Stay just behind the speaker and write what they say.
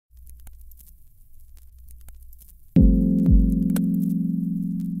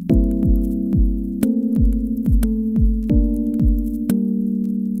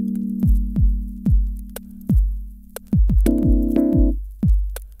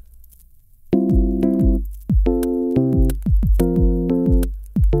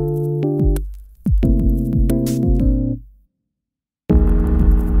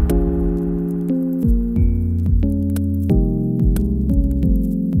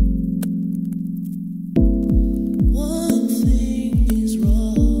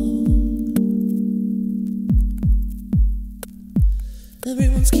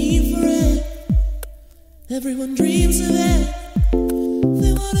Everyone dreams of it.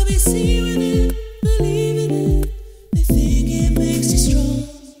 They wanna be seen with it, believe in it. They think it makes you strong,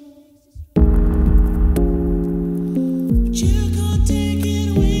 but you can't take it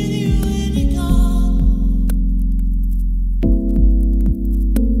with you when you're gone.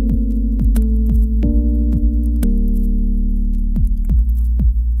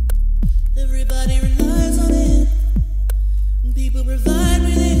 Everybody relies on it, and people provide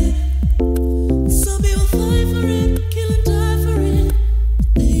with it. Some people fight for it, kill and die for it, but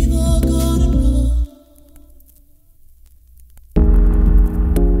they've all gone and wrong.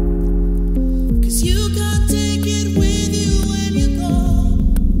 'Cause you can't take it with you when you're gone.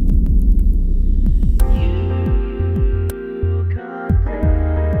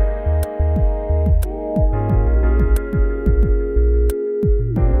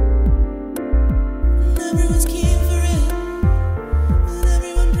 And everyone's keen for it, and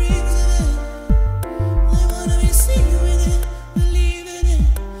everyone dreams of it. They wanna be seen with it, believe in it,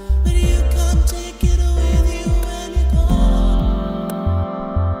 but you can't take it with you when you're gone.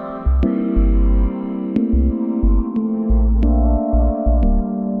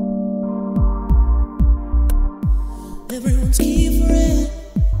 Everyone's keen for it,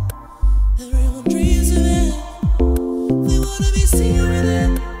 everyone dreams of it. They wanna be seen with it,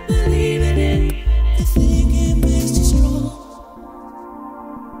 believe in it. They think it makes you strong,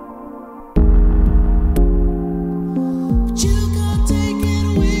 but you can't take it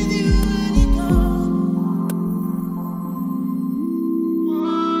with you when you're gone.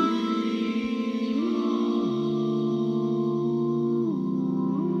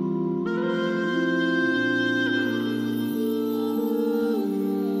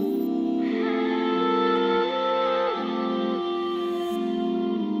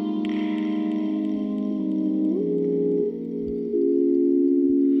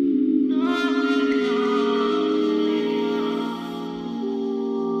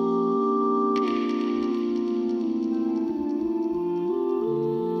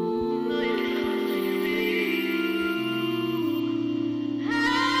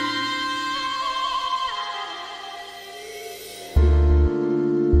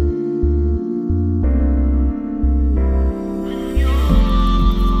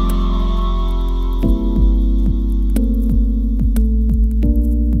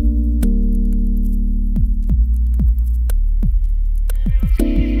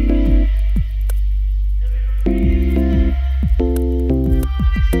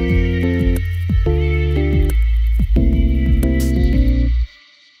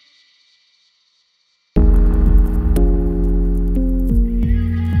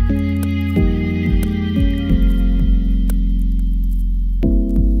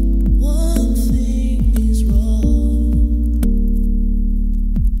 One thing is wrong.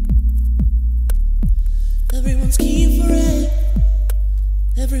 Everyone's keen for it,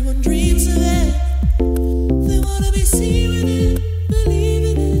 everyone dreams of it. They wanna be seen with it, believe in